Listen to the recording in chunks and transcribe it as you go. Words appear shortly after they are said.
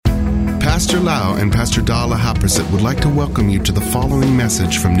Pastor Lau and Pastor Dala Haprasit would like to welcome you to the following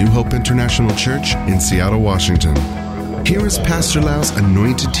message from New Hope International Church in Seattle, Washington. Here is Pastor Lau's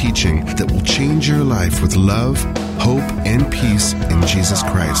anointed teaching that will change your life with love, hope, and peace in Jesus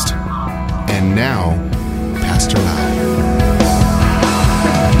Christ. And now, Pastor Lau.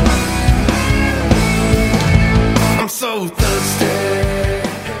 I'm so thirsty.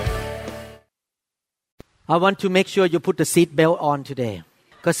 I want to make sure you put the seat belt on today,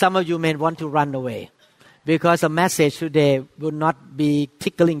 because some of you may want to run away, because the message today will not be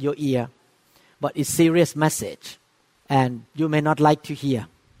tickling your ear, but it's serious message, and you may not like to hear.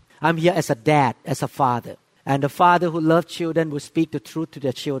 I'm here as a dad, as a father, and the father who loves children will speak the truth to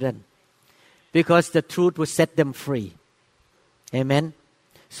their children, because the truth will set them free. Amen.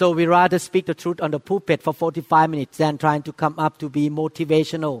 So we rather speak the truth on the pulpit for 45 minutes than trying to come up to be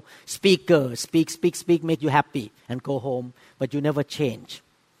motivational speaker. Speak, make you happy and go home, but you never change.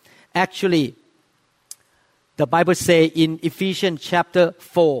 Actually, the Bible says in Ephesians chapter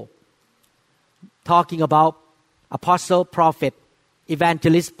 4, talking about apostle, prophet,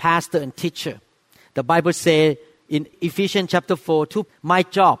 evangelist, pastor, and teacher. The Bible says in Ephesians chapter 4, my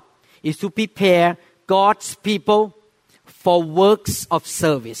job is to prepare God's people for works of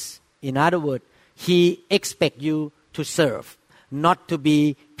service. In other words, He expects you to serve, not to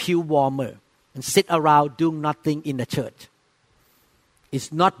be pew warmer and sit around doing nothing in the church.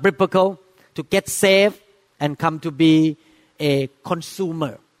 It's not biblical to get saved and come to be a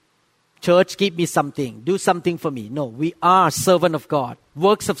consumer. Church, give me something, do something for me. No, we are servant of God,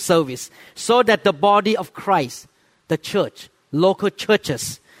 works of service, so that the body of Christ, the church, local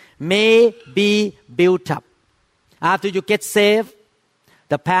churches, may be built up. After you get saved,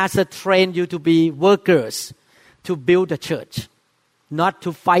 the pastor trained you to be workers to build a church, not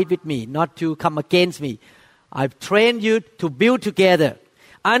to fight with me, not to come against me. I've trained you to build together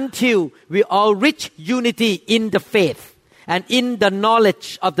until we all reach unity in the faith and in the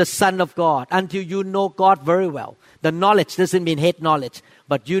knowledge of the Son of God, until you know God very well. The knowledge doesn't mean head knowledge,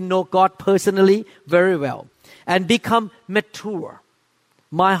 but you know God personally very well and become mature.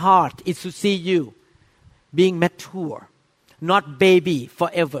 My heart is to see you being mature, not baby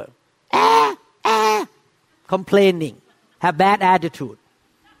forever. Complaining, have bad attitude,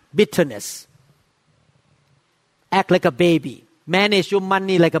 bitterness, act like a baby, manage your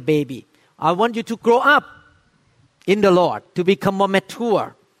money like a baby. I want you to grow up in the Lord, to become more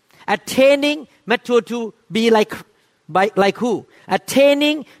mature. Attaining mature to be like who?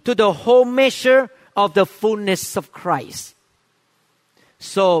 Attaining to the whole measure of the fullness of Christ.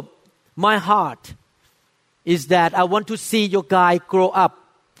 So, my heart is that I want to see your guy grow up,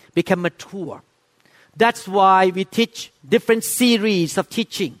 become mature. That's why we teach different series of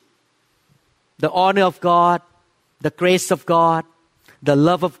teaching. The honor of God, the grace of God, the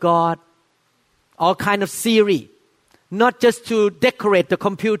love of God, all kind of series. Not just to decorate the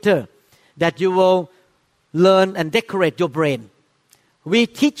computer, that you will learn and decorate your brain. We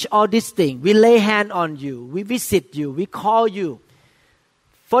teach all these things. We lay hand on you. We visit you. We call you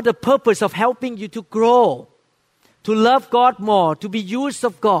for the purpose of helping you to grow, to love God more, to be used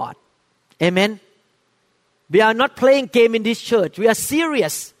of God. Amen. We are not playing game in this church. We are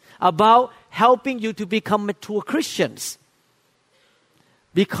serious about helping you to become mature Christians,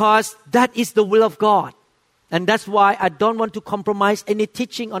 because that is the will of God. And that's why I don't want to compromise any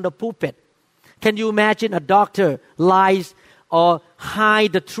teaching on the pulpit. Can you imagine a doctor lies or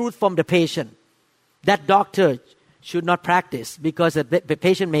hide the truth from the patient? That doctor should not practice, because the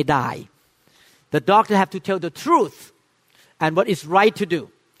patient may die. The doctor have to tell the truth and what is right to do.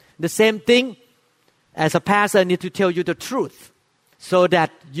 The same thing as a pastor, I need to tell you the truth so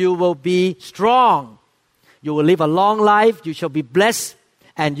that you will be strong. You will live a long life. You shall be blessed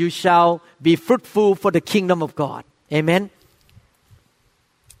and you shall be fruitful for the kingdom of God. Amen.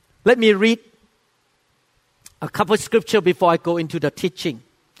 Let me read a couple of scriptures before I go into the teaching.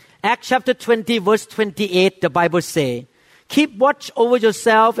 Acts chapter 20 verse 28, the Bible says, keep watch over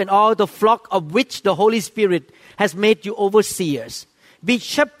yourself and all the flock of which the Holy Spirit has made you overseers. Be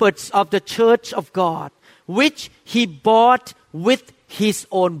shepherds of the church of God, which He bought with His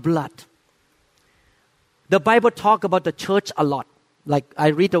own blood. The Bible talk about the church a lot. Like I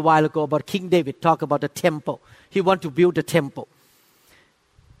read a while ago about King David, talk about the temple. He want to build the temple.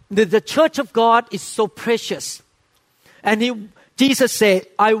 The church of God is so precious. And Jesus said,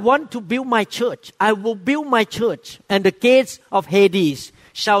 I want to build my church. I will build my church, and the gates of Hades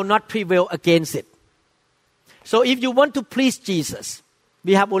shall not prevail against it. So if you want to please Jesus,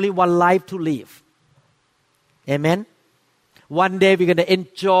 we have only one life to live. Amen. One day we're going to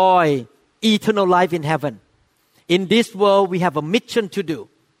enjoy eternal life in heaven. In this world, we have a mission to do.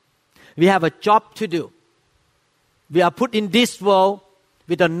 We have a job to do. We are put in this world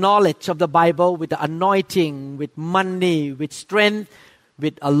with the knowledge of the Bible, with the anointing, with money, with strength,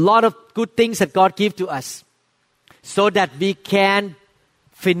 with a lot of good things that God gives to us, so that we can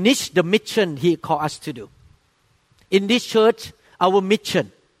finish the mission He called us to do. In this church, our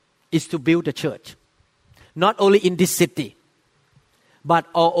mission is to build a church. Not only in this city, but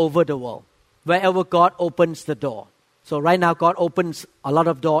all over the world. Wherever God opens the door. So right now, God opens a lot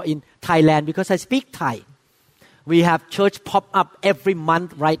of doors in Thailand because I speak Thai. We have church pop up every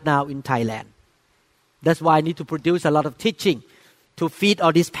month right now in Thailand. That's why I need to produce a lot of teaching to feed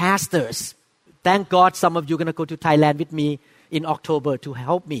all these pastors. Thank God some of you are going to go to Thailand with me in October to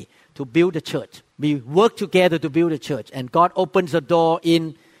help me to build a church. We work together to build a church. And God opens a door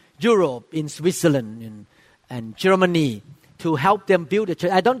in Europe, in Switzerland, and Germany to help them build a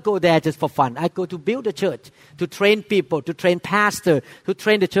church. I don't go there just for fun. I go to build a church, to train people, to train pastors, to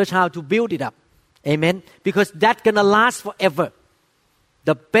train the church how to build it up. Amen? Because that's going to last forever.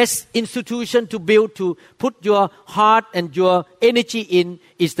 The best institution to build, to put your heart and your energy in,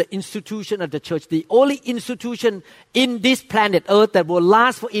 is the institution of the church. The only institution in this planet Earth that will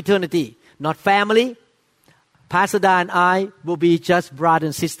last for eternity. Not family. Pastor Da and I will be just brother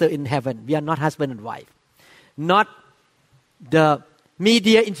and sister in heaven. We are not husband and wife. Not the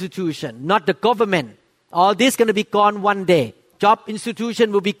media institution, not the government. All this is going to be gone one day. Job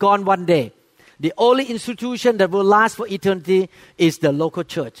institution will be gone one day. The only institution that will last for eternity is the local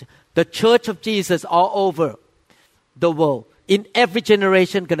church. The church of Jesus all over the world. In every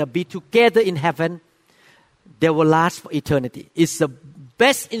generation going to be together in heaven. They will last for eternity. It's the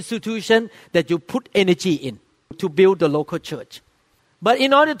best institution that you put energy in to build the local church. But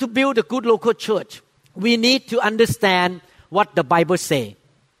in order to build a good local church, we need to understand what the Bible says.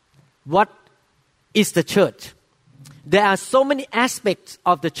 What is the church? There are so many aspects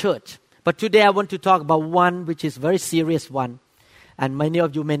of the church. But today I want to talk about one which is a very serious one. And many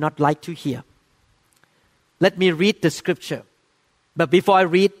of you may not like to hear. Let me read the scripture. But before I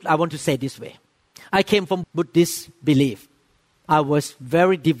read, I want to say this way. I came from Buddhist belief. I was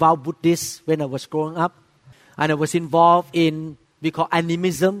very devout Buddhist when I was growing up. And I was involved in, we call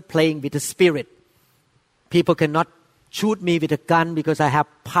animism, playing with the spirit. People cannot shoot me with a gun because I have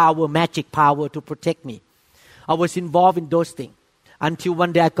power, magic power to protect me. I was involved in those things. Until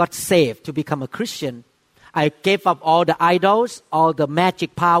one day I got saved to become a Christian. I gave up all the idols, all the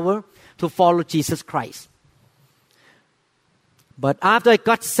magic power to follow Jesus Christ. But after I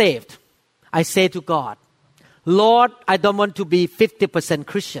got saved, I said to God, Lord, I don't want to be 50%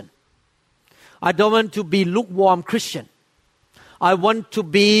 Christian. I don't want to be lukewarm Christian. I want to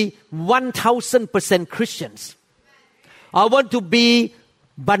be 1,000% Christians. I want to be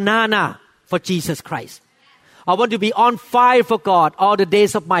banana for Jesus Christ. I want to be on fire for God all the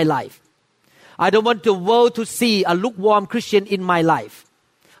days of my life. I don't want the world to see a lukewarm Christian in my life.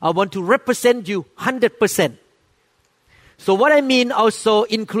 I want to represent you 100%. So what I mean also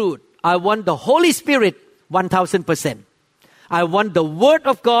include, I want the Holy Spirit 1,000%. I want the Word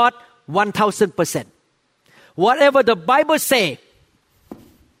of God 1,000%. Whatever the Bible says,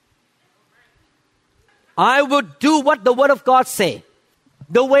 I will do what the Word of God says.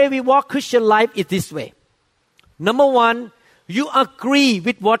 The way we walk Christian life is this way. Number one, you agree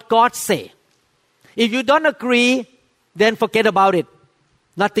with what God says. If you don't agree, then forget about it.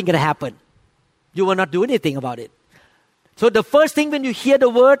 Nothing can happen. You will not do anything about it. So the first thing when you hear the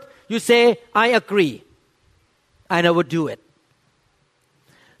word, you say, I agree. And I will do it.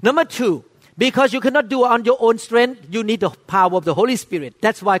 Number two, because you cannot do it on your own strength, you need the power of the Holy Spirit.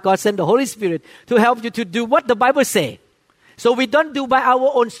 That's why God sent the Holy Spirit to help you to do what the Bible says. So we don't do by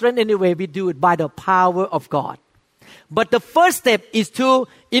our own strength anyway. We do it by the power of God. But the first step is to,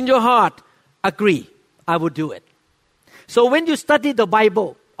 in your heart, agree. I will do it. So when you study the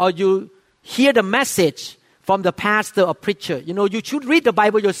Bible or you hear the message from the pastor or preacher, you should read the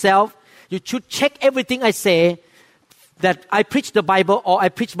Bible yourself. You should check everything I say, that I preach the Bible or I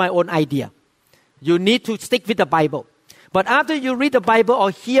preach my own idea. You need to stick with the Bible. But after you read the Bible or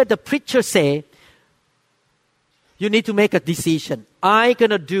hear the preacher say, you need to make a decision. I'm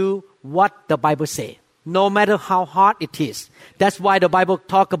going to do what the Bible says, no matter how hard it is. That's why the Bible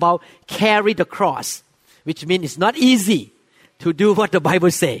talk about carry the cross, which means it's not easy to do what the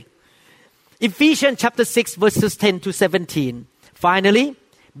Bible says. Ephesians chapter 6 verses 10 to 17. Finally,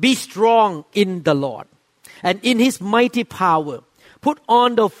 be strong in the Lord and in His mighty power. Put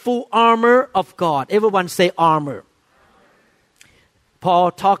on the full armor of God. Everyone say armor.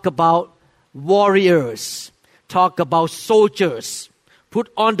 Paul talk about warriors, talk about soldiers.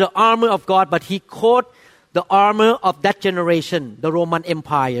 Put on the armor of God, but he quote the armor of that generation, the Roman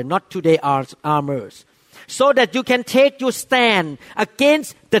Empire, not today armors, so that you can take your stand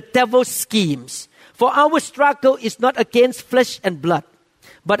against the devil's schemes. For our struggle is not against flesh and blood,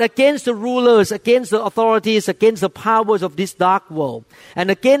 but against the rulers, against the authorities, against the powers of this dark world, and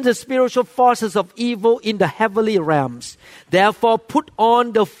against the spiritual forces of evil in the heavenly realms. Therefore, put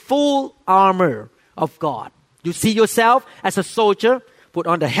on the full armor of God. You see yourself as a soldier, put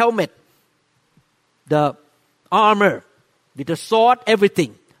on the helmet, the armor, with the sword,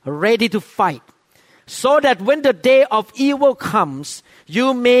 everything, ready to fight, so that when the day of evil comes,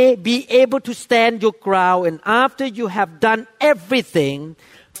 you may be able to stand your ground, and after you have done everything,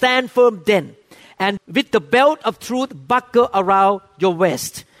 stand firm then. And with the belt of truth buckled around your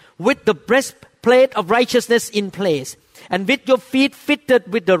waist, with the breastplate of righteousness in place, and with your feet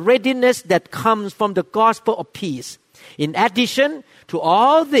fitted with the readiness that comes from the gospel of peace. In addition to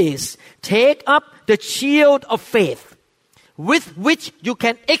all this, take up the shield of faith, with which you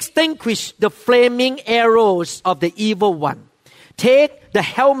can extinguish the flaming arrows of the evil one. Take the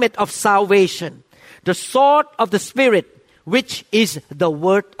helmet of salvation, the sword of the Spirit, which is the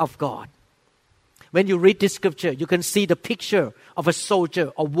word of God. When you read this scripture, you can see the picture of a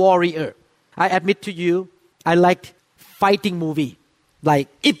soldier, a warrior. I admit to you, I like fighting movie like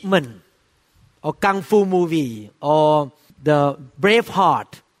Ip Man or Kung Fu movie or the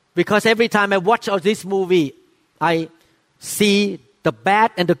Braveheart, because every time I watch this movie, I see the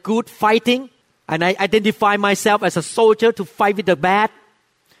bad and the good fighting, and I identify myself as a soldier to fight with the bad,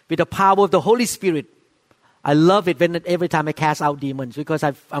 with the power of the Holy Spirit. I love it every time I cast out demons, because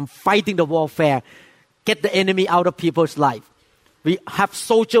I'm fighting the warfare, get the enemy out of people's life. We have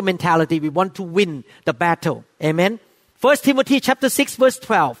soldier mentality. We want to win the battle. Amen. 1 Timothy chapter 6 verse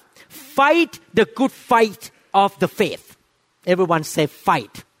 12. Fight the good fight of the faith. Everyone say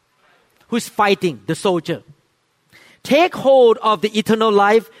fight. Who's fighting? The soldier. Take hold of the eternal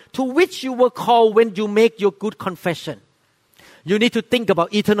life to which you were called when you make your good confession. You need to think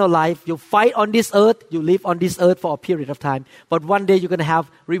about eternal life. You fight on this earth. You live on this earth for a period of time. But one day you're going to have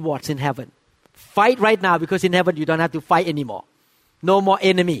rewards in heaven. Fight right now, because in heaven you don't have to fight anymore. No more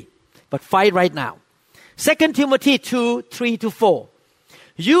enemy. But fight right now. 2 Timothy 2, 3-4.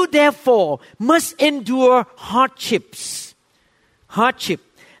 You therefore must endure hardships. Hardship.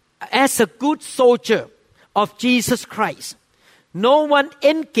 As a good soldier of Jesus Christ. No one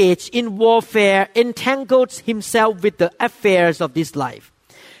engaged in warfare entangles himself with the affairs of this life,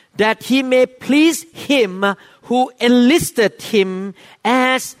 that he may please him who enlisted him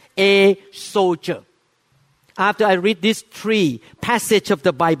as a soldier. After I read these three passages of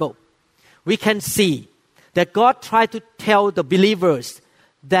the Bible, we can see that God tried to tell the believers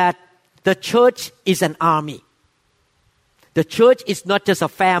that the church is an army. The church is not just a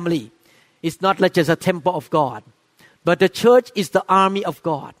family. It's not like just a temple of God. But the church is the army of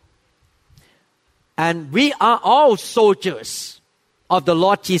God. And we are all soldiers of the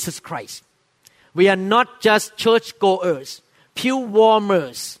Lord Jesus Christ. We are not just churchgoers, pew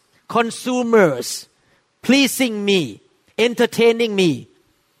warmers, consumers, pleasing me, entertaining me,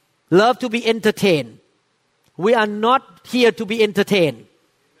 love to be entertained. We are not here to be entertained.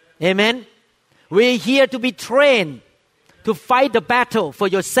 Amen? We are here to be trained to fight the battle for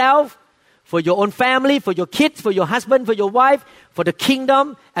yourself, for your own family, for your kids, for your husband, for your wife, for the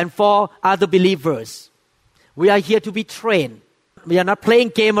kingdom, and for other believers. We are here to be trained. We are not playing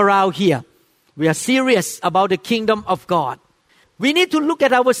game around here. We are serious about the kingdom of God. We need to look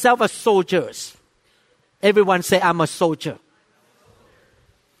at ourselves as soldiers. Everyone say, I'm a soldier.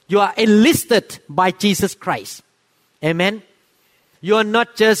 You are enlisted by Jesus Christ. Amen. You are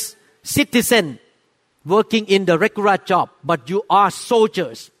not just citizen working in the regular job, but you are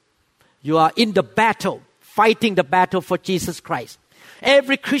soldiers. You are in the battle, fighting the battle for Jesus Christ.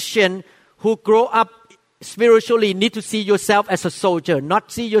 Every Christian who grow up spiritually need to see yourself as a soldier,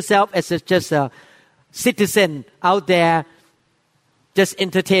 not see yourself as just a citizen out there, just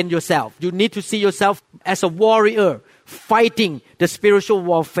entertain yourself. You need to see yourself as a warrior, fighting the spiritual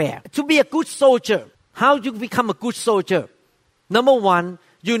warfare. To be a good soldier, how do you become a good soldier? Number one,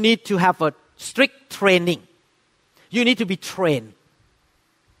 you need to have a strict training. You need to be trained.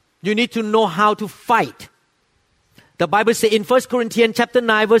 You need to know how to fight. The Bible says in 1 Corinthians chapter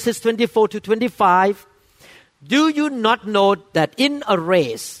 9 verses 24-25, do you not know that in a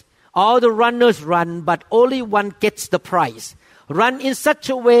race all the runners run, but only one gets the prize? Run in such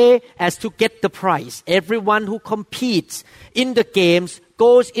a way as to get the prize. Everyone who competes in the games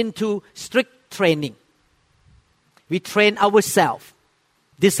goes into strict training. We train ourselves,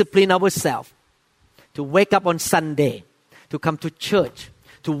 discipline ourselves to wake up on Sunday, to come to church,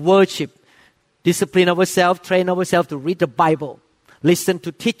 to worship, discipline ourselves, train ourselves to read the Bible, listen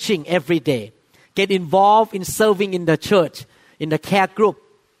to teaching every day, get involved in serving in the church, in the care group.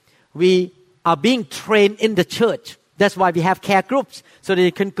 We are being trained in the church. That's why we have care groups, so that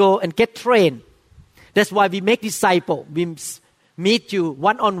you can go and get trained. That's why we make disciples. We meet you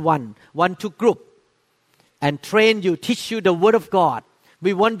one-on-one, one-to group, and train you, teach you the Word of God.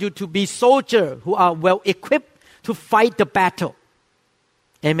 We want you to be soldiers who are well equipped to fight the battle.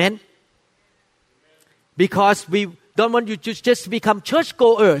 Amen? Because we don't want you to just become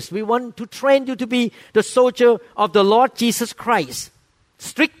churchgoers. We want to train you to be the soldier of the Lord Jesus Christ.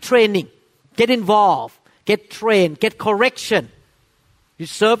 Strict training. Get involved. Get trained. Get correction. You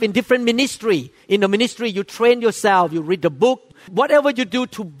serve in different ministry. In the ministry, you train yourself. You read the book. Whatever you do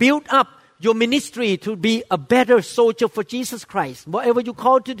to build up your ministry to be a better soldier for Jesus Christ. Whatever you're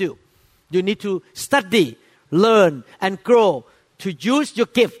called to do. You need to study, learn, and grow to use your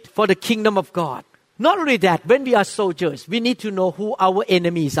gift for the kingdom of God. Not only that, when we are soldiers, we need to know who our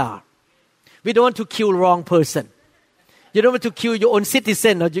enemies are. We don't want to kill the wrong person. You don't want to kill your own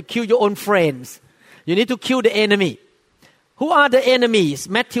citizen or you kill your own friends. You need to kill the enemy. Who are the enemies?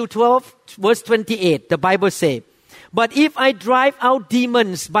 Matthew 12, verse 28, the Bible says, "But if I drive out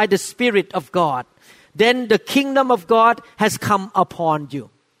demons by the Spirit of God, then the kingdom of God has come upon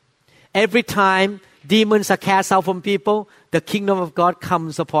you." Every time demons are cast out from people, the kingdom of God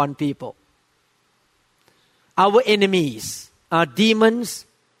comes upon people. Our enemies are demons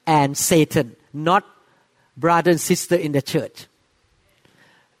and Satan, not brother and sister in the church.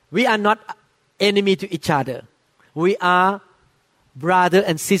 We are not enemy to each other. We are brother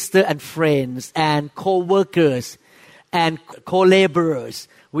and sister and friends and co-workers and co-laborers.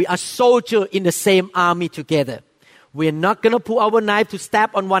 We are soldiers in the same army together. We're not going to pull our knife to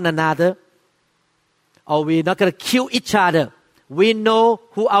stab on one another, or we're not going to kill each other. We know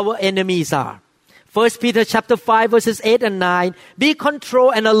who our enemies are. 1 Peter chapter 5 verses 8 and 9. "Be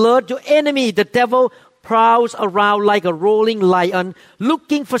controlled and alert. Your enemy, the devil, prowls around like a rolling lion,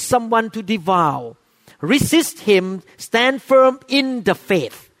 looking for someone to devour. Resist him. Stand firm in the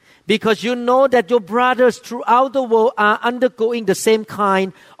faith, because you know that your brothers throughout the world are undergoing the same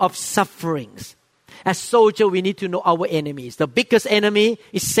kind of sufferings." As soldiers, we need to know our enemies. The biggest enemy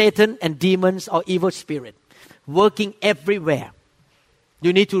is Satan and demons or evil spirit, working everywhere.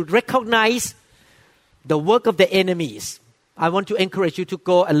 You need to recognize the work of the enemies. I want to encourage you to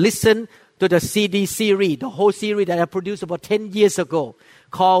go and listen to the CD series, the whole series that I produced about 10 years ago,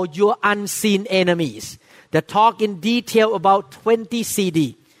 called Your Unseen Enemies, that talk in detail about 20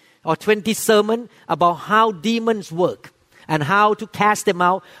 CD or 20 sermons about how demons work and how to cast them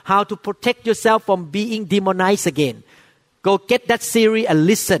out, how to protect yourself from being demonized again. Go get that series and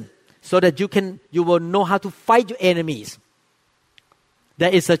listen so that you will know how to fight your enemies.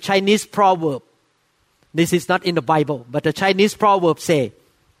 There is a Chinese proverb. This is not in the Bible, but the Chinese proverb say,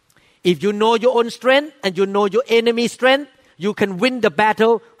 if you know your own strength and you know your enemy's strength, you can win the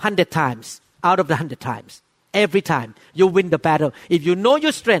battle 100 times out of the 100 times. Every time you win the battle. If you know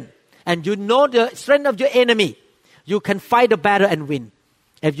your strength and you know the strength of your enemy, you can fight the battle and win.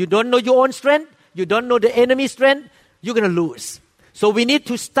 If you don't know your own strength, you don't know the enemy's strength, you're going to lose. So we need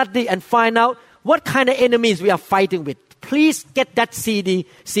to study and find out what kind of enemies we are fighting with. Please get that CD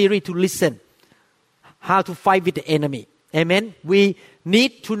series to listen. How to fight with the enemy. Amen. We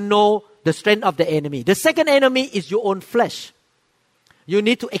need to know the strength of the enemy. The second enemy is your own flesh. You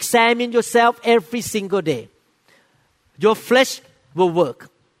need to examine yourself every single day. Your flesh will work.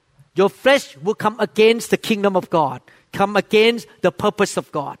 Your flesh will come against the kingdom of God, come against the purpose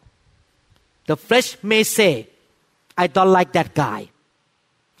of God. The flesh may say, I don't like that guy.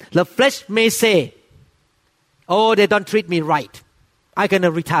 The flesh may say, oh, they don't treat me right. I'm going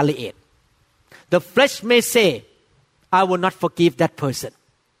to retaliate. The flesh may say, I will not forgive that person.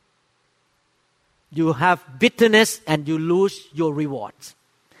 You have bitterness and you lose your rewards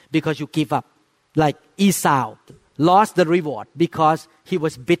because you give up. Like Esau lost the reward because he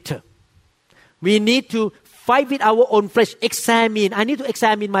was bitter. We need to fight with our own flesh. Examine. I need to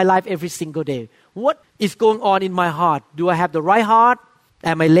examine my life every single day. What is going on in my heart? Do I have the right heart?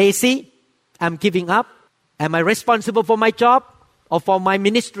 Am I lazy? Am I giving up? Am I responsible for my job or for my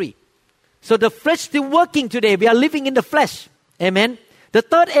ministry? So the flesh still working today. We are living in the flesh. Amen. The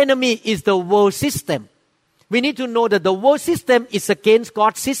third enemy is the world system. We need to know that the world system is against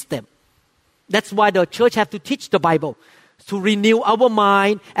God's system. That's why the church have to teach the Bible, to renew our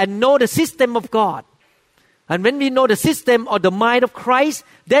mind and know the system of God. And when we know the system or the mind of Christ,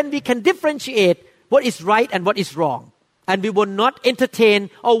 then we can differentiate what is right and what is wrong. And we will not entertain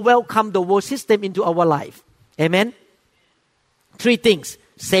or welcome the world system into our life. Amen. 3 things.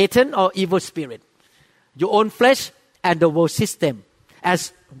 Satan or evil spirit, your own flesh and the world system.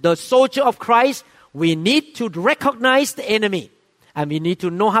 As the soldier of Christ, we need to recognize the enemy and we need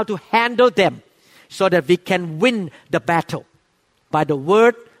to know how to handle them so that we can win the battle by the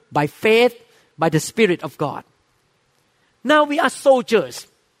word, by faith, by the Spirit of God. Now we are soldiers.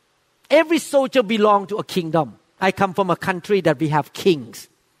 Every soldier belongs to a kingdom. I come from a country that we have kings.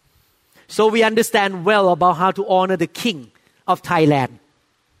 So we understand well about how to honor the king of Thailand.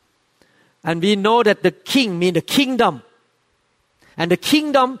 And we know that the king means the kingdom. And the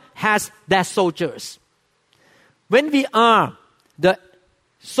kingdom has their soldiers. When we are the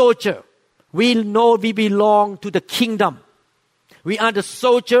soldier, we know we belong to the kingdom. We are the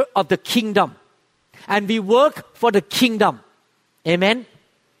soldier of the kingdom. And we work for the kingdom. Amen?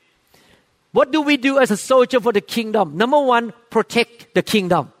 What do we do as a soldier for the kingdom? Number one, protect the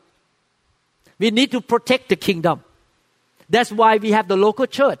kingdom. We need to protect the kingdom. That's why we have the local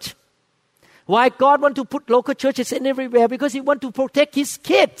church. Why God wants to put local churches in everywhere? Because He wants to protect His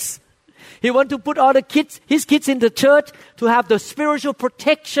kids. He wants to put all the kids, His kids in the church to have the spiritual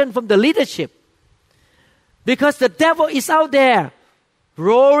protection from the leadership. Because the devil is out there,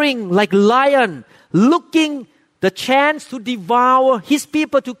 roaring like lion, looking the chance to devour His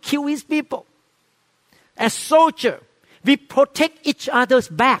people, to kill His people. As soldier, we protect each other's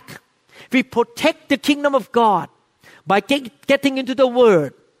back. We protect the kingdom of God by getting into the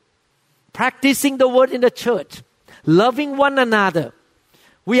Word, practicing the Word in the church, loving one another.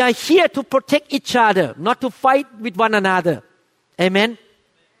 We are here to protect each other, not to fight with one another. Amen?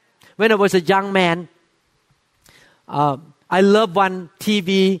 When I was a young man, I loved one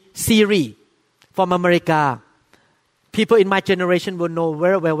TV series from America. People in my generation will know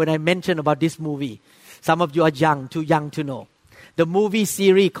very well when I mention about this movie. Some of you are young, too young to know. The movie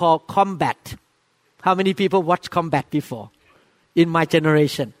series called Combat. How many people watched Combat before? In my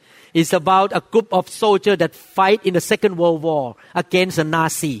generation. It's about a group of soldiers that fight in the Second World War against the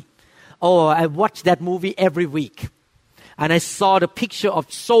Nazi. Oh, I watched that movie every week. And I saw the picture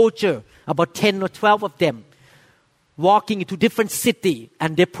of soldiers, about 10 or 12 of them, walking into different cities,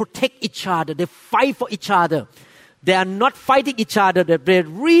 and they protect each other. They fight for each other. They are not fighting each other. They're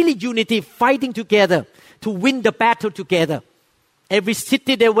really unity, fighting together to win the battle together. Every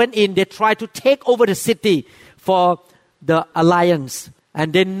city they went in, they tried to take over the city for the alliance.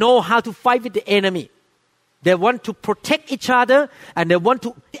 And they know how to fight with the enemy. They want to protect each other and they want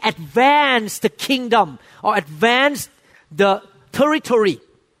to advance the kingdom or advance the territory.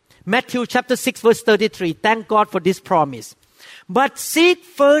 Matthew chapter 6 verse 33. Thank God for this promise. But seek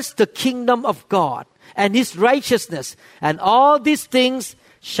first the kingdom of God and His righteousness, and all these things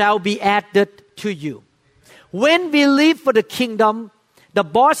shall be added to you. When we live for the kingdom, the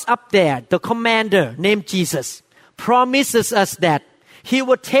boss up there, the commander named Jesus, promises us that He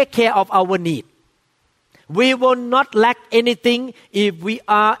will take care of our need. We will not lack anything if we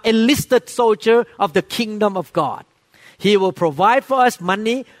are enlisted soldier of the kingdom of God. He will provide for us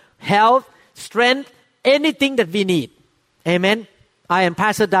money, health, strength, anything that we need. Amen. I and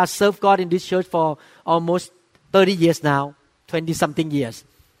Pastor Das serve God in this church for almost 30 years now, 20-something years.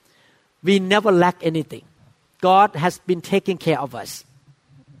 We never lack anything. God has been taking care of us.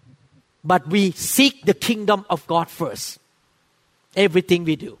 But we seek the kingdom of God first. Everything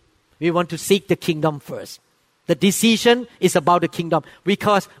we do, we want to seek the kingdom first. The decision is about the kingdom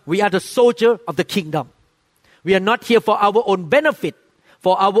because we are the soldier of the kingdom. We are not here for our own benefit,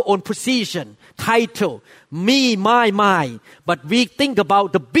 for our own position, title, me, my. But we think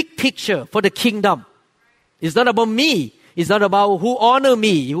about the big picture for the kingdom. It's not about me. It's not about who honor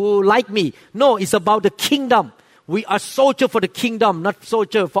me, who like me. No, it's about the kingdom. We are soldier for the kingdom, not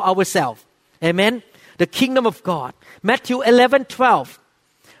soldier for ourselves. Amen? The kingdom of God. Matthew 11:12.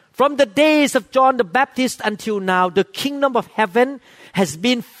 From the days of John the Baptist until now, the kingdom of heaven has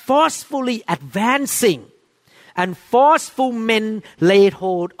been forcefully advancing, and forceful men laid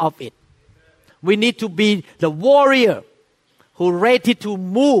hold of it. We need to be the warrior who ready to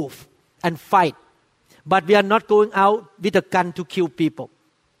move and fight. But we are not going out with a gun to kill people.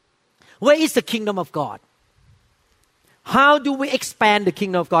 Where is the kingdom of God? How do we expand the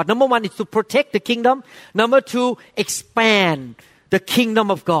kingdom of God? Number one is to protect the kingdom. Number two, expand the kingdom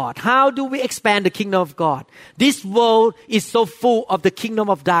of God. How do we expand the kingdom of God? This world is so full of the kingdom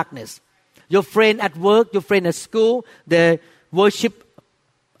of darkness. Your friend at work, your friend at school, they worship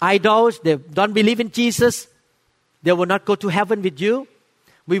idols. They don't believe in Jesus. They will not go to heaven with you.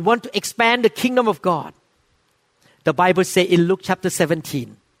 We want to expand the kingdom of God. The Bible says in Luke chapter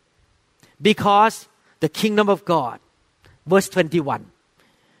 17, because the kingdom of God, verse 21,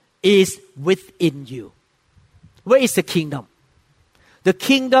 is within you. Where is the kingdom? The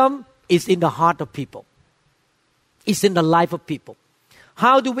kingdom is in the heart of people. It's in the life of people.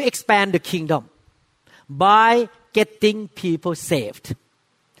 How do we expand the kingdom? By getting people saved.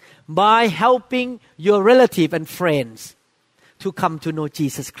 By helping your relative and friends to come to know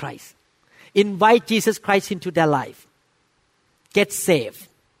Jesus Christ. Invite Jesus Christ into their life. Get saved.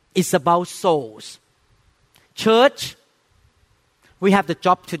 It's about souls. Church, we have the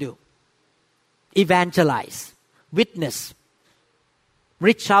job to do. Evangelize. Witness.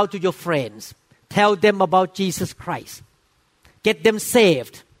 Reach out to your friends. Tell them about Jesus Christ. Get them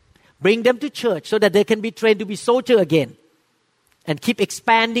saved. Bring them to church so that they can be trained to be soldiers again. And keep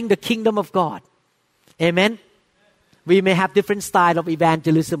expanding the kingdom of God. Amen? We may have different style of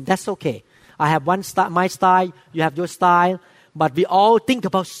evangelism. That's okay. I have one style, my style. You have your style. But we all think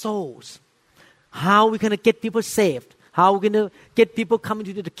about souls. How we're going to get people saved. How we're going to get people coming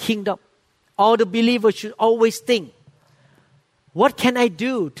to the kingdom. All the believers should always think, what can I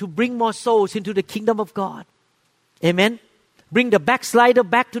do to bring more souls into the kingdom of God? Amen? Bring the backslider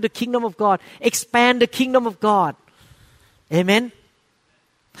back to the kingdom of God. Expand the kingdom of God. Amen?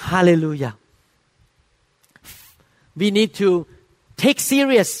 Hallelujah. We need to take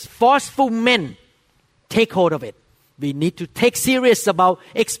serious. Forceful men take hold of it. We need to take serious about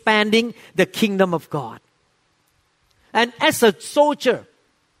expanding the kingdom of God. And as a soldier,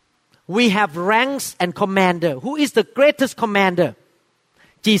 we have ranks and commander. Who is the greatest commander?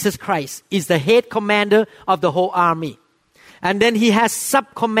 Jesus Christ is the head commander of the whole army. And then he has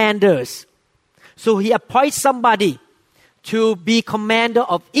sub-commanders. So he appoints somebody to be commander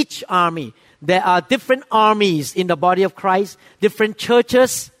of each army. There are different armies in the body of Christ, different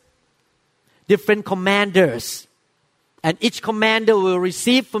churches, different commanders. And each commander will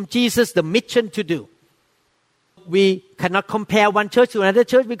receive from Jesus the mission to do. We cannot compare one church to another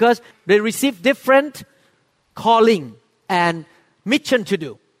church because they receive different calling and mission to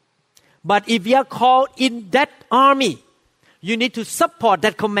do. But if you are called in that army, you need to support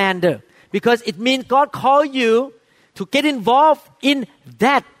that commander because it means God called you to get involved in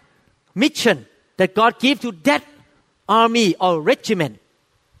that mission that God gave to that army or regiment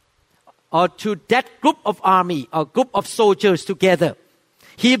or to that group of army or group of soldiers together.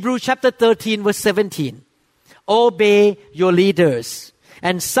 Hebrews chapter 13 verse 17. Obey your leaders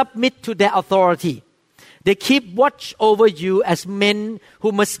and submit to their authority. They keep watch over you as men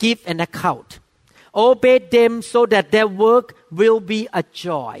who must give an account. Obey them so that their work will be a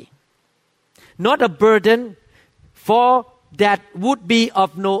joy, not a burden, for that would be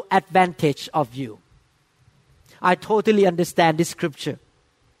of no advantage of you. I totally understand this scripture.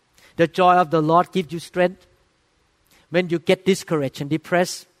 The joy of the Lord gives you strength. When you get discouraged and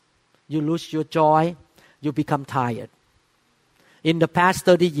depressed, you lose your joy, you become tired. In the past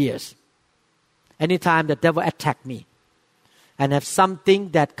 30 years, anytime the devil attacked me and have something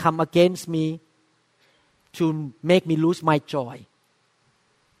that come against me to make me lose my joy,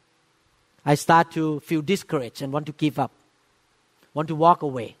 I start to feel discouraged and want to give up, want to walk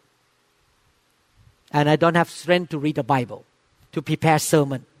away. And I don't have strength to read the Bible, to prepare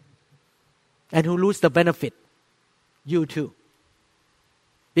sermon. And who lose the benefit? You too.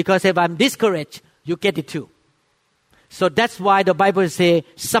 Because if I'm discouraged, you get it too. So that's why the Bible says,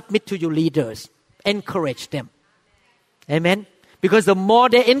 submit to your leaders. Encourage them. Amen? Because the more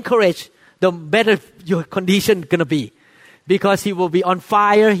they encourage, the better your condition is going to be. Because he will be on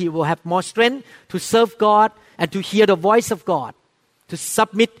fire, he will have more strength to serve God and to hear the voice of God, to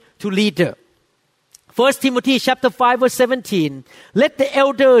submit to leader. 1 Timothy chapter 5 verse 17. Let the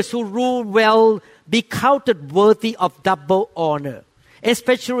elders who rule well be counted worthy of double honor,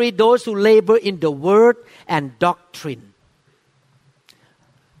 especially those who labor in the word and doctrine.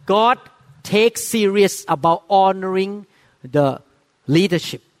 God takes serious about honoring the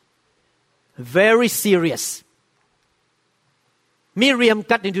leadership. Very serious. Miriam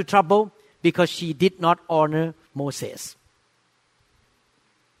got into trouble because she did not honor Moses.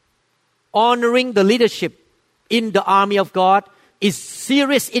 Honoring the leadership in the army of God is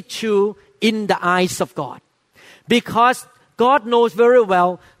serious issue in the eyes of God. Because God knows very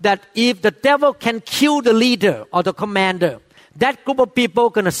well that if the devil can kill the leader or the commander, that group of people are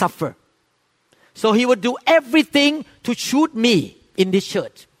going to suffer. So he would do everything to shoot me in this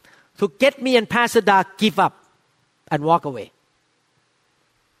church, to get me and Pastor Da give up and walk away.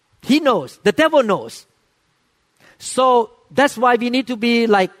 He knows. The devil knows. So that's why we need to be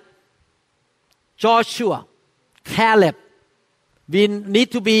like Joshua, Caleb. We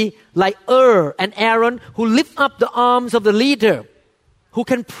need to be like and Aaron, who lift up the arms of the leader, who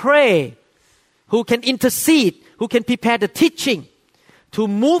can pray, who can intercede, who can prepare the teaching to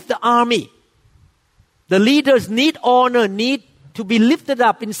move the army. The leaders need honor, need to be lifted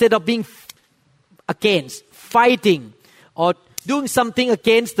up instead of being against, fighting, or doing something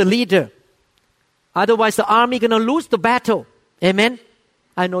against the leader. Otherwise, the army going to lose the battle. Amen?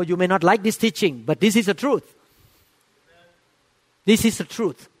 I know you may not like this teaching, but this is the truth. This is the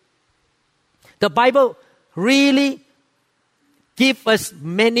truth. The Bible really gives us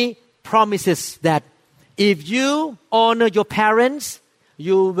many promises that if you honor your parents,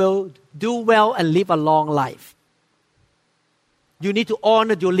 you will do well and live a long life. You need to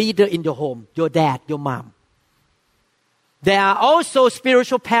honor your leader in your home, your dad, your mom. There are also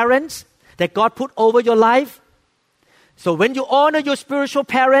spiritual parents that God put over your life. So when you honor your spiritual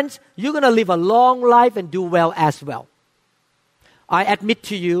parents, you're going to live a long life and do well as well. I admit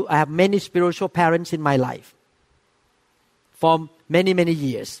to you, I have many spiritual parents in my life for many, many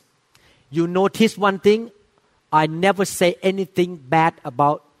years. You notice one thing, I never say anything bad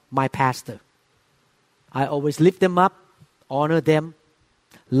about my pastor. I always lift them up, honor them,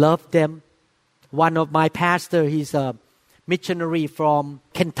 love them. One of my pastors, he's a missionary from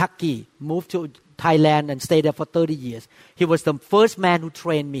Kentucky, moved to Thailand and stayed there for 30 years. He was the first man who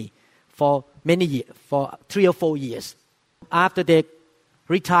trained me for many years, for 3 or 4 years. After they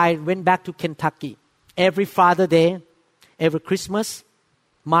retired, went back to Kentucky. Every Father's Day, every Christmas,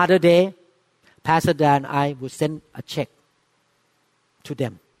 Mother's Day, Pastor Dan and I would send a check to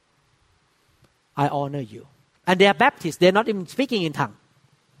them. I honor you. And they are Baptists. They're not even speaking in tongues.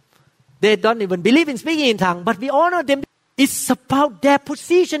 They don't even believe in speaking in tongues, but we honor them. It's about their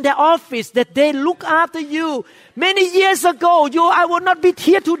position, their office, that they look after you. Many years ago, I would not be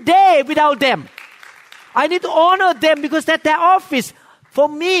here today without them. I need to honor them because that's their office for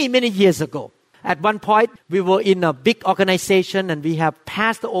me many years ago. At one point, we were in a big organization and we have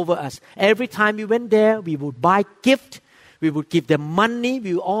pastor over us. Every time we went there, we would buy gift. We would give them money.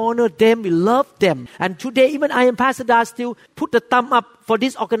 We would honor them. We love them. And today, even I and Pastor Da still put the thumb up for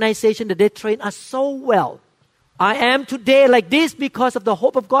this organization that they train us so well. I am today like this because of the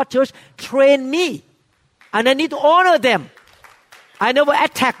Hope of God Church trained me. And I need to honor them. I never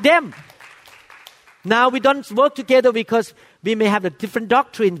attack them. Now we don't work together because we may have a different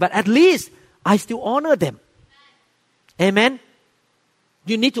doctrine, but at least I still honor them. Amen?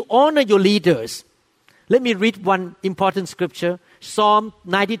 You need to honor your leaders. Let me read one important scripture. Psalm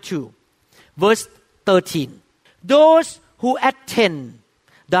 92, verse 13. Those who attend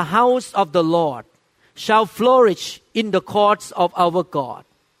the house of the Lord shall flourish in the courts of our God.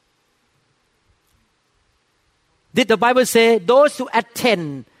 Did the Bible say those who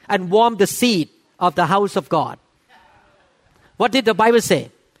attend and warm the seat of the house of God? What did the Bible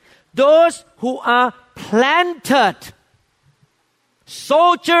say? Those who are planted,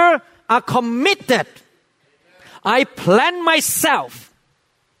 soldiers are committed. I plant myself.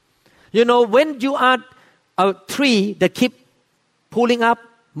 You know, when you are a tree that keep pulling up,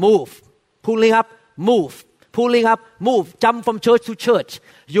 move, pulling up, move, pulling up, move, jump from church to church,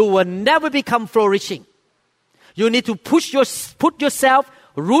 you will never become flourishing. You need to put yourself,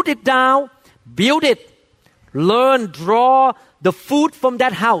 root it down, build it, learn, draw the food from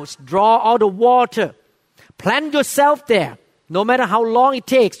that house, draw all the water, plant yourself there. No matter how long it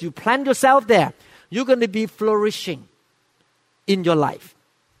takes, you plant yourself there. You're going to be flourishing in your life.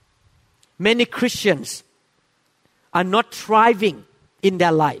 Many Christians are not thriving in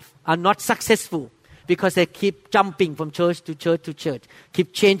their life, are not successful because they keep jumping from church to church to church,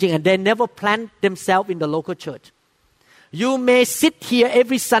 keep changing, and they never plant themselves in the local church. You may sit here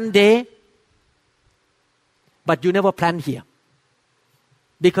every Sunday, but you never plant here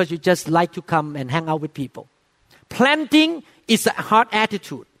because you just like to come and hang out with people. Planting is a hard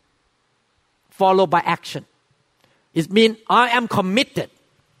attitude followed by action. It means I am committed.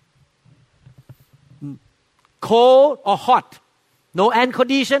 Cold or hot, no air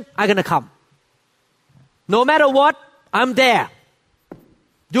condition, I'm going to come. No matter what, I'm there.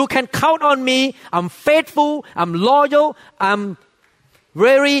 You can count on me. I'm faithful. I'm loyal. I'm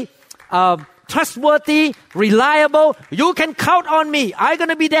very trustworthy, reliable. You can count on me. I'm going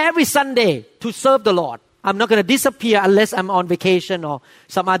to be there every Sunday to serve the Lord. I'm not going to disappear unless I'm on vacation or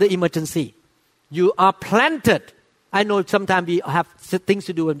some other emergency. You are planted. I know sometimes we have things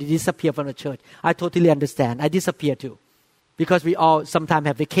to do when we disappear from the church. I totally understand. I disappear too. Because we all sometimes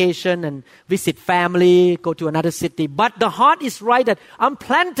have vacation and visit family, go to another city. But the heart is right that I'm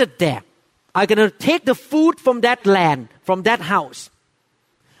planted there. I'm going to take the food from that land, from that house.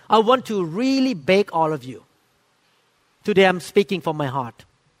 I want to really beg all of you. Today I'm speaking from my heart.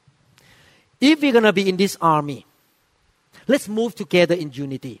 If we're going to be in this army, let's move together in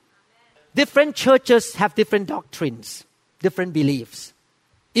unity. Different churches have different doctrines, different beliefs.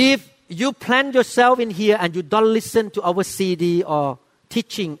 If you plant yourself in here and you don't listen to our CD or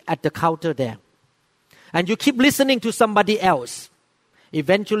teaching at the counter there, and you keep listening to somebody else,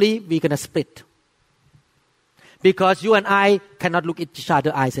 eventually we're going to split. Because you and I cannot look at each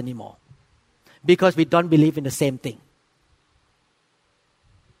other's eyes anymore. Because we don't believe in the same thing.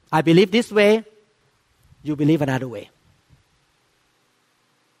 I believe this way, you believe another way.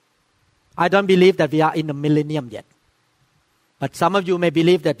 I don't believe that we are in the millennium yet. But some of you may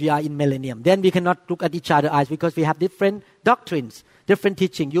believe that we are in millennium. Then we cannot look at each other's eyes because we have different doctrines, different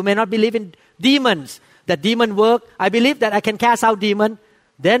teaching. You may not believe in demons, that demon work. I believe that I can cast out demon.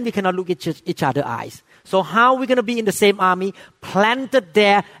 Then we cannot look at each other's eyes. So how are we going to be in the same army, planted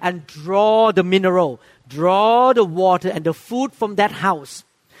there and draw the mineral, draw the water and the food from that house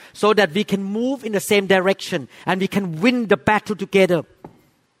so that we can move in the same direction and we can win the battle together?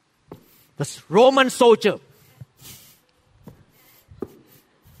 The Roman soldier.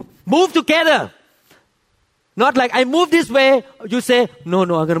 Move together. Not like I move this way, you say, no, I'm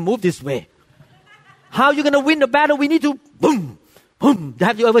going to move this way. How are you going to win the battle? We need to boom, boom.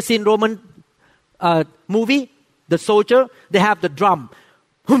 Have you ever seen Roman movie? The soldier, they have the drum.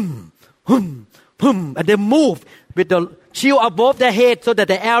 Boom, boom, boom. And they move with the shield above their head so that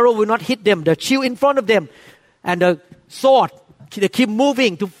the arrow will not hit them. The shield in front of them. And the sword. They keep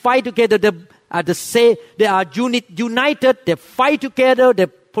moving to fight together. They are united. They fight together. They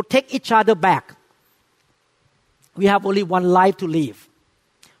protect each other back. We have only one life to live.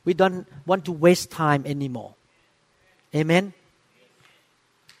 We don't want to waste time anymore. Amen?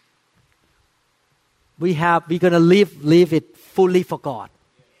 We're going to live it fully for God.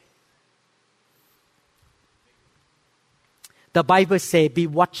 The Bible says, be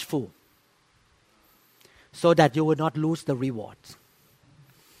watchful so that you will not lose the rewards.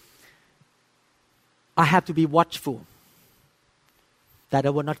 I have to be watchful that I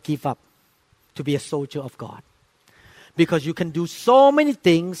will not give up to be a soldier of God. Because you can do so many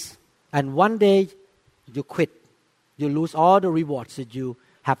things and one day you quit. You lose all the rewards that you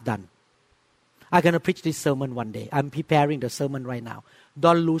have done. I'm going to preach this sermon one day. I'm preparing the sermon right now.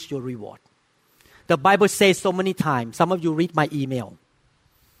 Don't lose your reward. The Bible says so many times. Some of you read my email.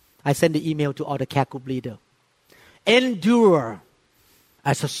 I send the email to all the care group leaders. Endure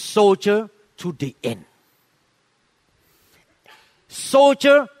as a soldier to the end.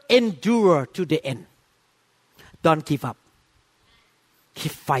 Soldier, endure to the end. Don't give up.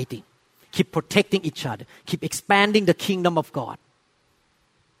 Keep fighting. Keep protecting each other. Keep expanding the kingdom of God.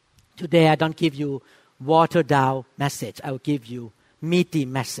 Today, I don't give you watered down message. I will give you meaty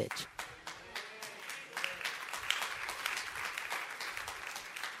message.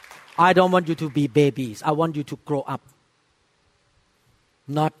 I don't want you to be babies. I want you to grow up.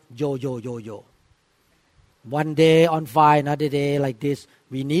 Not yo. One day on fire, another day like this.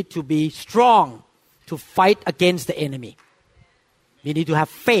 We need to be strong to fight against the enemy. We need to have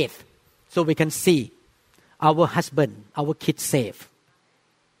faith so we can see our husband, our kids safe.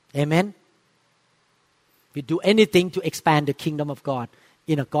 Amen? We do anything to expand the kingdom of God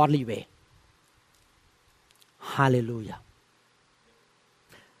in a godly way. Hallelujah.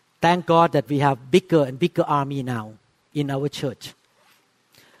 Thank God that we have bigger and bigger army now in our church.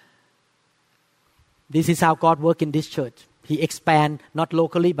 This is how God works in this church. He expands not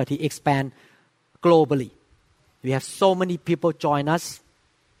locally, but He expands globally. We have so many people join us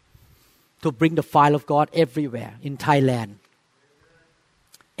to bring the fire of God everywhere in Thailand.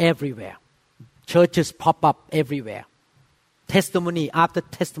 Everywhere. Churches pop up everywhere. Testimony after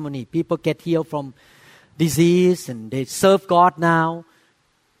testimony. People get healed from disease and they serve God now.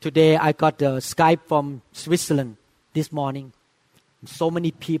 Today I got a Skype from Switzerland this morning. So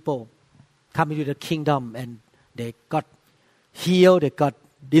many people coming to the kingdom and they got healed, they got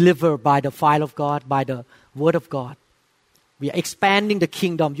delivered by the fire of God, by the word of God. We are expanding the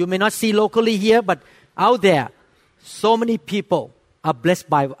kingdom. You may not see locally here, but out there, so many people are blessed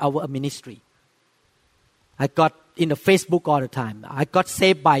by our ministry. I got in the Facebook all the time. I got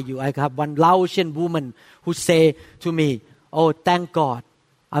saved by you. I have one Laotian woman who say to me, oh, thank God,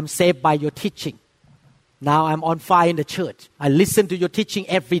 I'm saved by your teaching. Now I'm on fire in the church. I listen to your teaching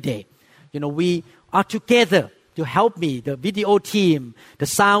every day. We are together to help me, the video team, the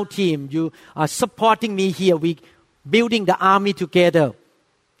sound team. You are supporting me here. We building the army together.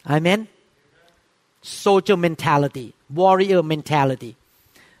 Amen? Soldier mentality, warrior mentality.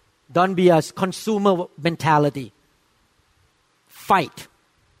 Don't be a consumer mentality. Fight.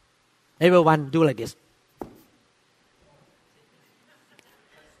 Everyone do like this.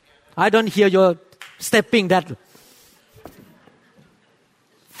 I don't hear your stepping that.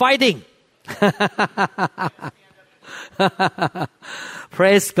 Fighting.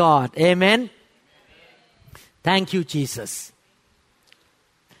 Praise God. Amen. Thank you, Jesus.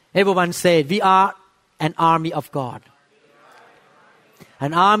 Everyone say, we are an army of God.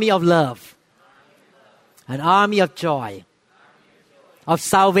 An army of love. An army of joy. Of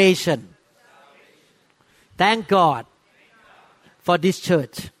salvation. Thank God for this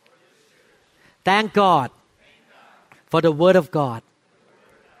church. Thank God for the word of God.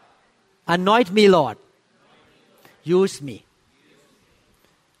 Anoint me, Lord. Use me.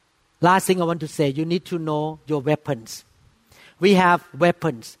 Last thing I want to say, you need to know your weapons. We have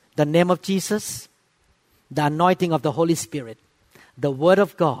weapons. The name of Jesus, the anointing of the Holy Spirit, the word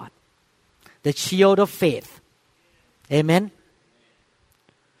of God, the shield of faith. Amen.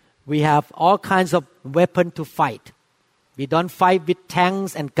 We have all kinds of weapons to fight. We don't fight with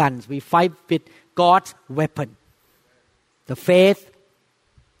tanks and guns. We fight with God's weapon. The faith,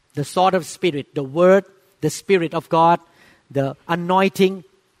 the sword of spirit, the word, the spirit of God, the anointing,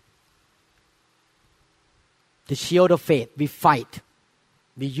 the shield of faith. We fight.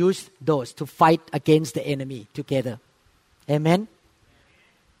 We use those to fight against the enemy together. Amen.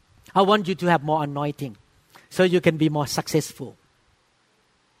 I want you to have more anointing so you can be more successful.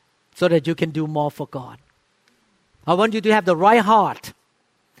 So that you can do more for God. I want you to have the right heart.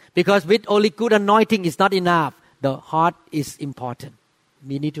 Because with only good anointing is not enough. The heart is important.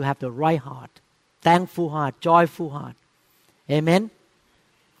 We need to have the right heart. Thankful heart, joyful heart. Amen.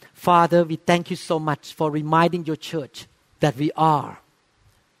 Father, we thank you so much for reminding your church that we are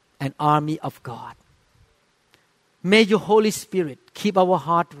an army of God. May your Holy Spirit keep our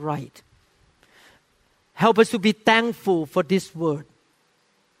heart right. Help us to be thankful for this word.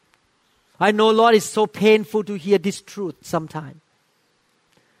 I know, Lord, it's so painful to hear this truth sometimes.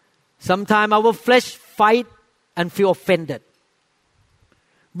 Sometimes our flesh fight and feel offended.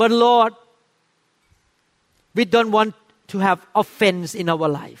 But Lord, we don't want to have offense in our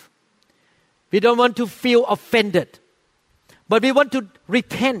life. We don't want to feel offended. But we want to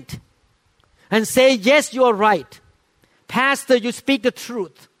repent and say, yes, you are right. Pastor, you speak the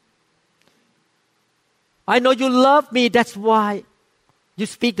truth. I know you love me, that's why you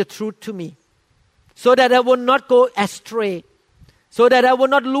speak the truth to me. So that I will not go astray. So that I will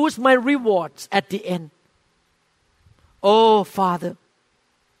not lose my rewards at the end. Oh, Father,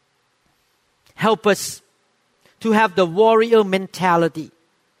 help us to have the warrior mentality.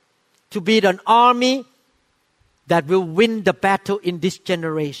 To be an army that will win the battle in this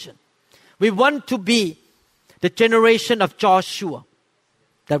generation. We want to be the generation of Joshua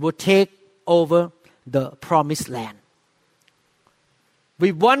that will take over the promised land.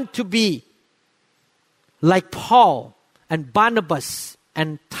 We want to be like Paul and Barnabas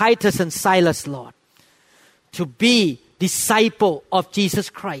and Titus and Silas, Lord. To be disciple of Jesus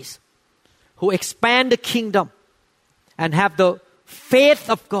Christ. Who expand the kingdom and have the faith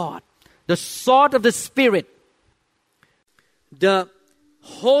of God. The sword of the Spirit. The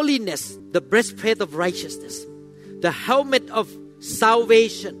holiness, the breastplate of righteousness. The helmet of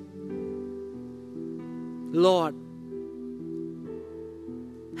salvation. Lord,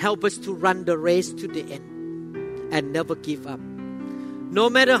 help us to run the race to the end and never give up. No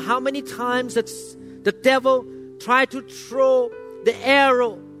matter how many times the devil try to throw the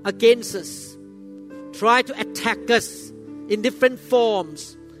arrow against us, try to attack us in different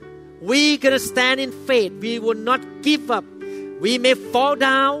forms, we're going to stand in faith. We will not give up. We may fall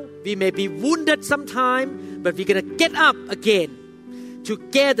down, we may be wounded sometime, but we're going to get up again.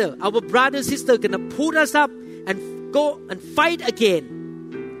 Together, our brothers and sisters are going to pull us up and go and fight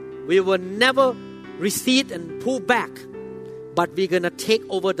again. We will never recede and pull back, but we're going to take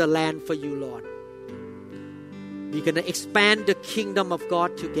over the land for you, Lord. We're going to expand the kingdom of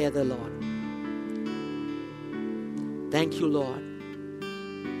God together, Lord. Thank you, Lord.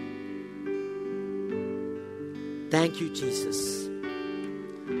 Thank you, Jesus.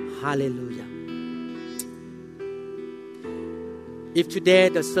 Hallelujah. If today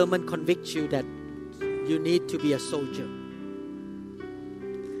the sermon convicts you that you need to be a soldier,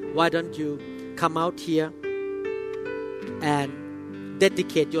 why don't you come out here and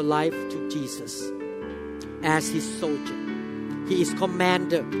dedicate your life to Jesus as his soldier. He is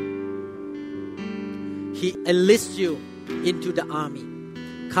commander. He enlists you into the army.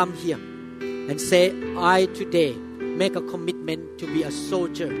 Come here and say, I today make a commitment to be a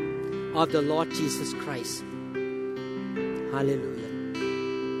soldier of the Lord Jesus Christ. Hallelujah.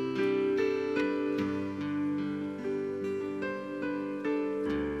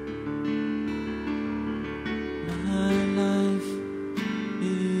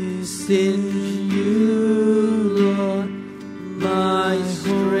 In you, Lord, my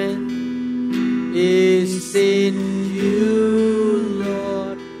strength is in you, Lord.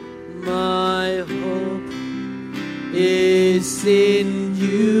 is in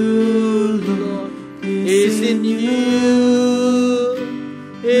you, Lord, is in you,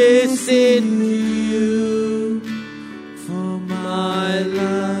 is in you, for my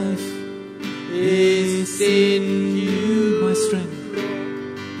life is in you, my strength,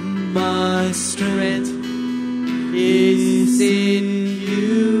 my strength is in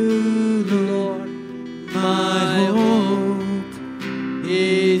you, Lord, my hope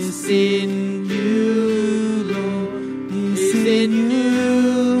is in you, Lord, is in you,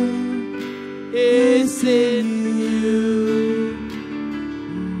 is in you,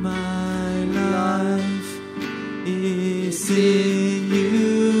 my life is in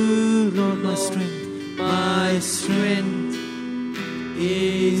you, Lord, my strength, my strength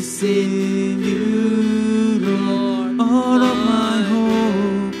is in you, Lord, all of my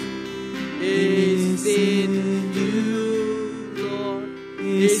hope is in you, Lord,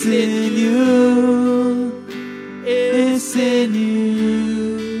 is in you, is in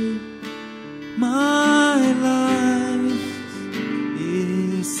you. my life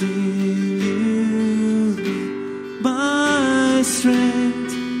is in you, my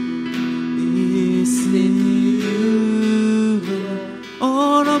strength is in you, Lord.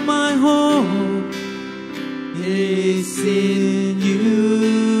 All of my hope is in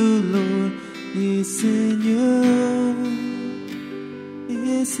you, Lord, is in you,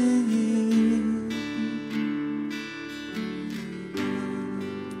 is in you.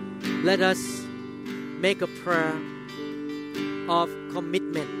 Let us make a prayer of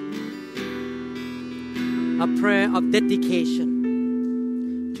commitment, a prayer of dedication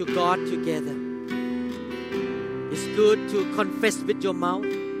to God together. It's good to confess with your mouth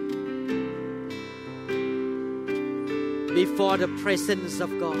before the presence of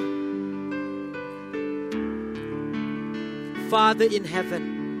God. Father in heaven,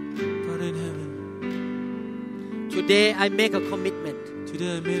 Father in heaven, today I make a commitment.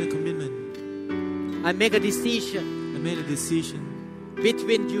 today I made a commitment. I make a decision I made a decision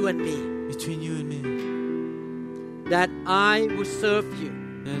between you and me between you and me that I will serve you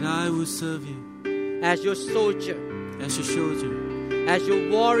that I will serve you as your soldier, as your soldier, as your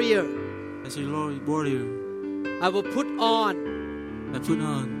warrior. as your warrior. I will put on I put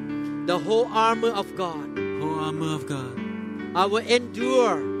on the whole armor of God. the whole armor of God. I will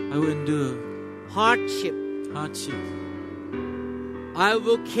endure I will endure hardship. hardship. I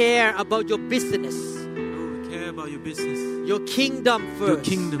will care about your business, I will care about your business, your kingdom your first.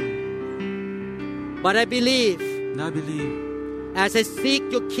 kingdom. But I believe And I believe as I seek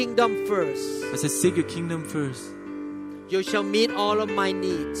your kingdom first, as I seek your kingdom first, you shall meet all of my you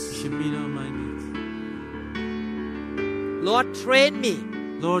needs. should meet all my needs. Lord, train me,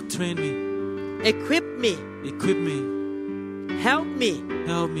 Lord, train me, equip me, equip me, help me,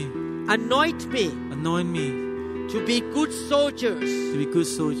 help me, anoint me anoint me to be good soldiers to be good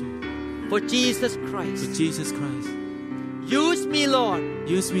soldier for Jesus for Christ. Jesus Christ. Use me, Lord,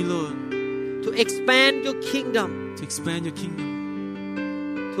 Use me, Lord, to expand your kingdom, to expand your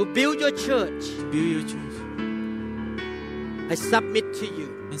kingdom, to build your church. to build your church, I submit to you.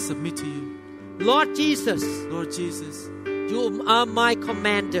 and submit to you. Lord Jesus, Lord Jesus, you are my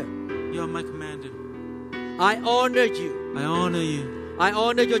commander. you are my commander. I honor you. I honor you. I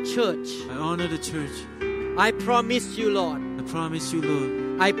honor your church. I honor the church. I promise you, Lord, I promise you,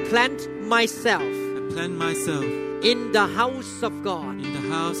 Lord, I plant myself I plant myself in the house of God, in the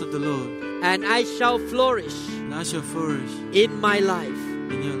house of the Lord, and I shall flourish and I shall flourish in my life.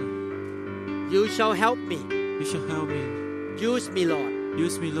 in your life. You shall help me. You shall help me. Use me, Lord.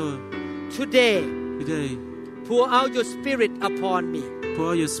 Use me, Lord, Today, today. pour out your spirit upon me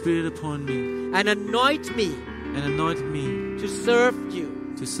Pour out your spirit upon me and anoint me and anoint me to serve you.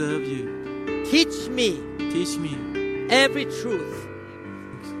 to serve you. Teach me Teach me every truth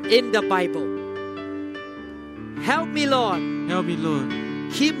in the Bible. Help me, Lord. Help me, Lord.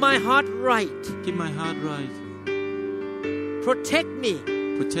 Keep my heart right. Keep my heart right. Protect me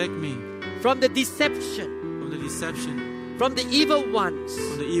Protect me from the deception, from the deception, from the evil ones.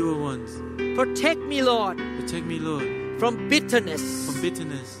 from the evil ones. Protect me, Lord, Protect me, Lord, from bitterness, from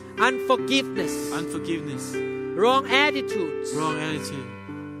bitterness, unforgiveness, unforgiveness, wrong attitudes, wrong attitude,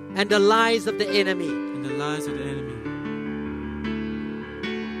 and the lies of the enemy. and the lies of the enemy.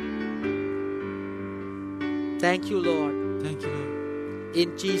 Thank you, Lord. Thank you, Lord.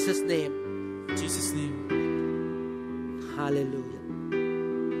 In Jesus' name. In Jesus' name. Hallelujah.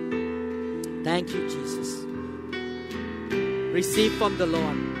 Thank you, Jesus. Receive from the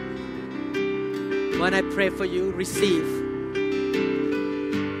Lord. When I pray for you, receive.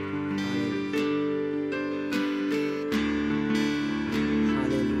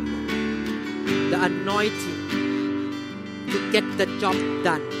 Hallelujah. The anointing to get the job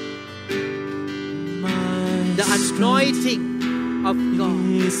done. My The anointing of God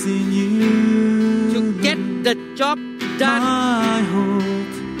is in you. to get the job done, My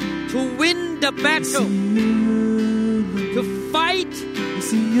hope to win the is battle, in you. to fight Is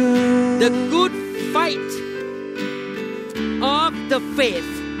in you. the good fight of the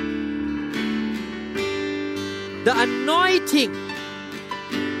faith. The anointing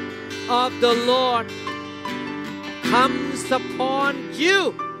of the Lord comes upon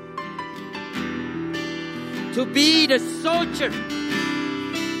you to be the soldier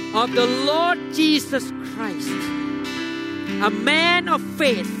of the Lord Jesus Christ, a man of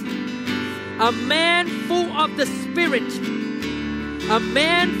faith, a man full of the Spirit, a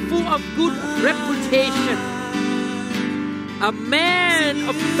man full of good reputation, a man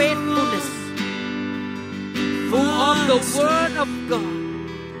of faithfulness, full of the Word of God.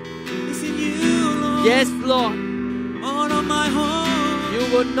 It's in you, Lord. Yes, Lord, All of my hope. you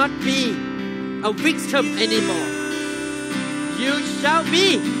will not be a victim anymore. You shall be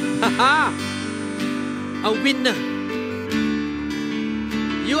a winner.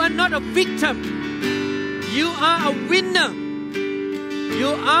 You are not a victim. You are a winner.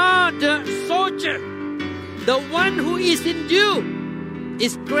 You are the soldier. The one who is in you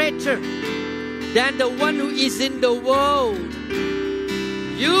is greater than the one who is in the world.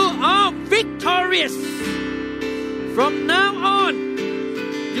 You are victorious. From now on,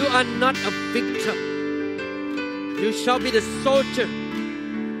 you are not a victim. You shall be the soldier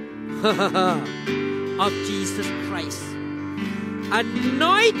of Jesus Christ.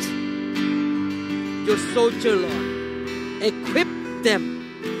 Anoint your soldier, Lord. Equip them.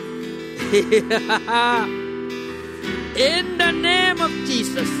 In the name of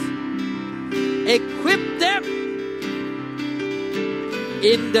Jesus. Equip them.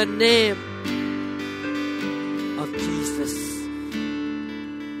 In the name of Jesus.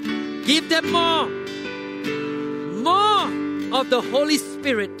 Give them more of the Holy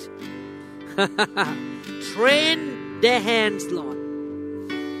Spirit. Train their hands, Lord,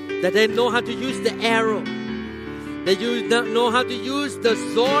 that they know how to use the arrow, that you know how to use the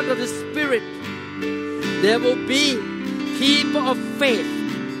sword of the Spirit. There will be people of faith,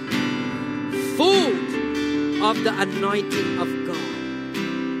 full of the anointing of God.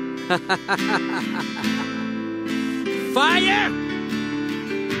 Fire!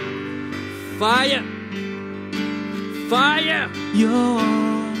 Fire! Fire! You're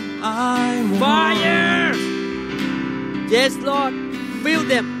all I want. Fire! Yes, Lord, fill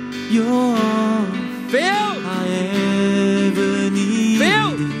them. You're all Fill! I ever need.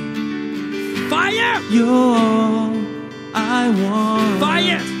 Fill! Fire! You're all I want.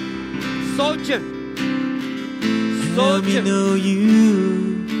 Fire! Soldier! Help me Soldier! know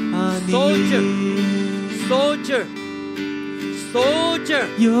you. I need. Soldier. Soldier! Soldier!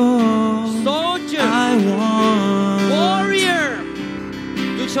 You're all Soldier! I want. Warrior!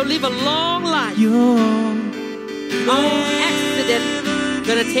 You shall live a long life. You're No accident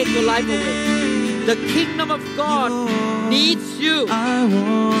gonna take your life away. The kingdom of God needs you. I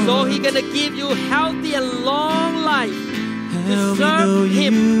want. So He gonna give you healthy and long life to Help me serve know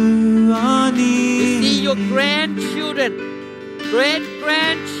Him. you. I To need. see your grandchildren,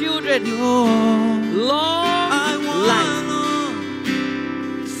 great-grandchildren, You're long I life.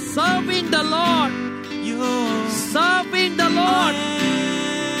 want. Serving the Lord. You're Serving the Lord.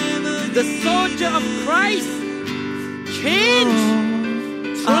 The soldier of Christ. Change.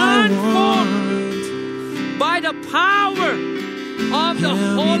 Transform by the power of the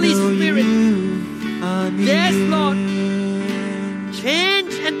Holy Spirit. Yes, Lord.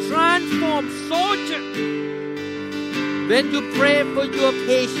 Change and transform, soldier. When you pray for your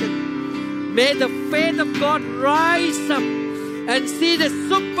patient, may the faith of God rise up and see the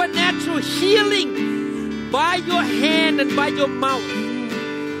supernatural healing by your hand and by your mouth.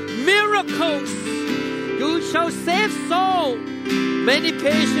 Miracles. You shall save souls. Many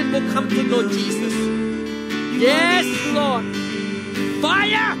patients will come to know Jesus. Yes, Lord.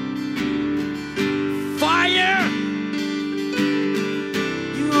 Fire! Fire!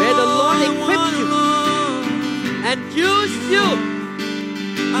 May the Lord equip you and use you.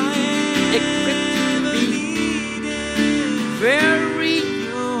 Equip you to be very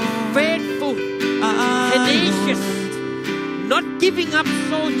faithful, tenacious, not giving up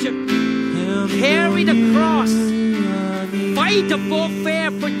soldier. Carry the cross. Fight the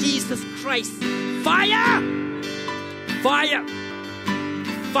warfare for Jesus Christ. Fire! Fire!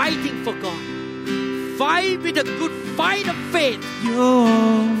 Fighting for God. Fight with a good fight of faith.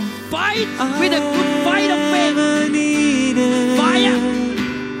 Fight with a good fight of faith. Fire!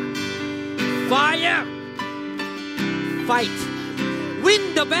 Fire! Fight.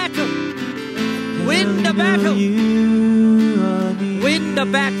 the battle. Win the battle. Win the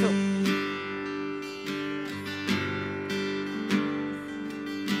battle.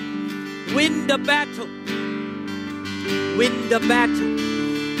 Win the battle. Win the battle.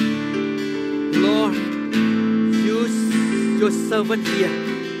 Lord, use your servant here.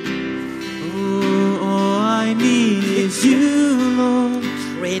 All I need is you, Lord.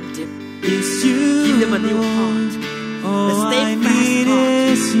 Train them. Is you, Give them a new heart. All A I steadfast need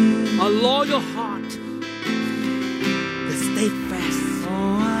heart. is you. A loyal heart. The steadfast.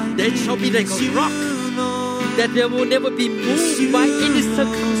 They shall be like a rock. That they will never be moved by any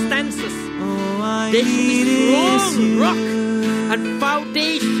circumstances. They shall be strong rock and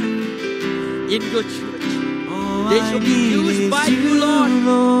foundation in your church. They shall be used by you, Lord.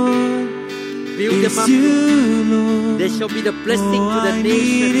 Build them up. They shall be the blessing to the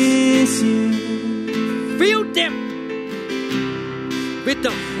nations. Fill them with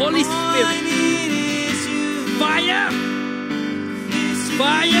the Holy Spirit. Fire!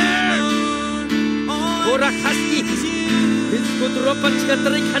 Fire! Ora kaski. Biskudropan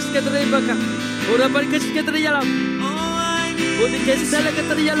skatri kaskatri baka. Ora barkaskatri yalam. Odi kesala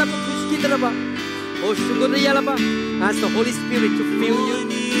katri yalam kuskitra ba. O shuguri yalaba. Ask the Holy Spirit to fill you.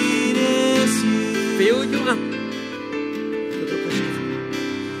 Fill you up.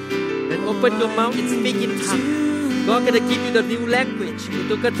 And open your mouth and speak in tongues. God gonna give you the new language. Fire!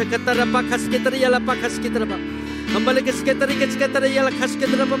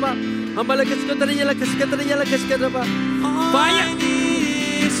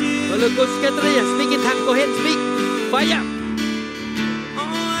 Speak in tongues. Go ahead, speak. Fire!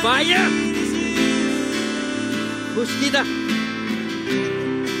 Fire! Muskida.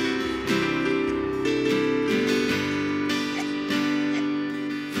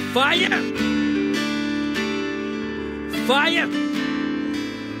 Fire! Fire!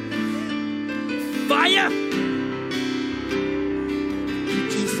 Fire!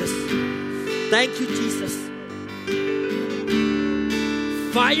 Jesus. Thank you, Jesus.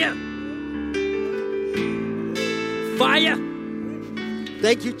 Fire! Fire!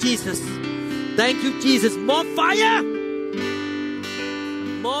 Thank you, Jesus. Thank you, Jesus. More fire!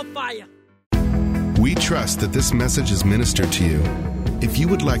 More fire! We trust that this message is ministered to you. If you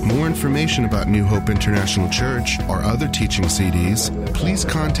would like more information about New Hope International Church or other teaching CDs, please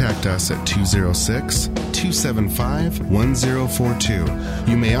contact us at 206-275-1042.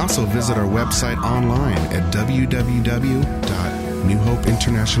 You may also visit our website online at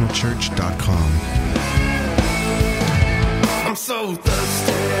www.newhopeinternationalchurch.com. I'm so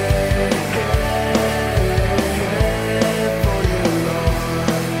thirsty.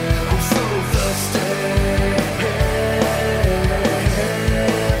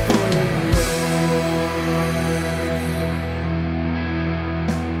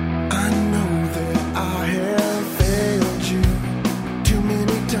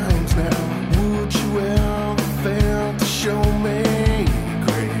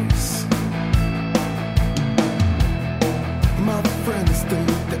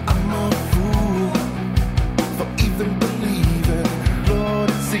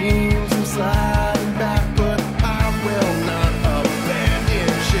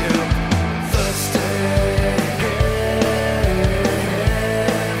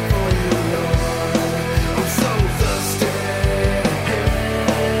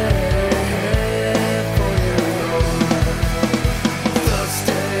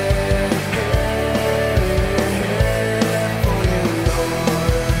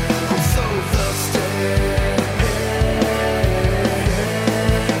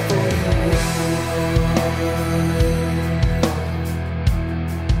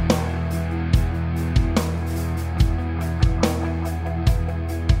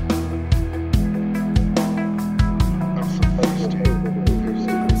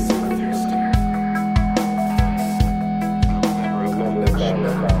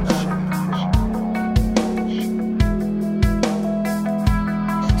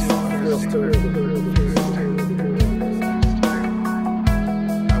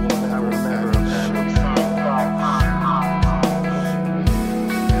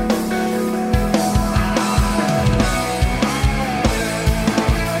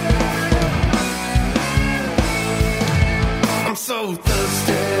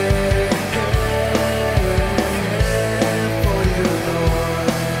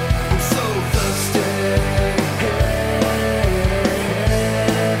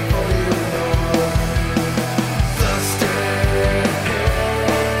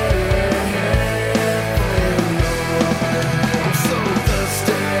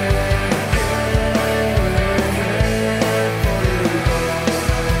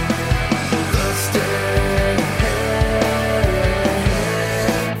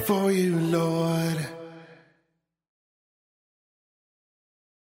 for you.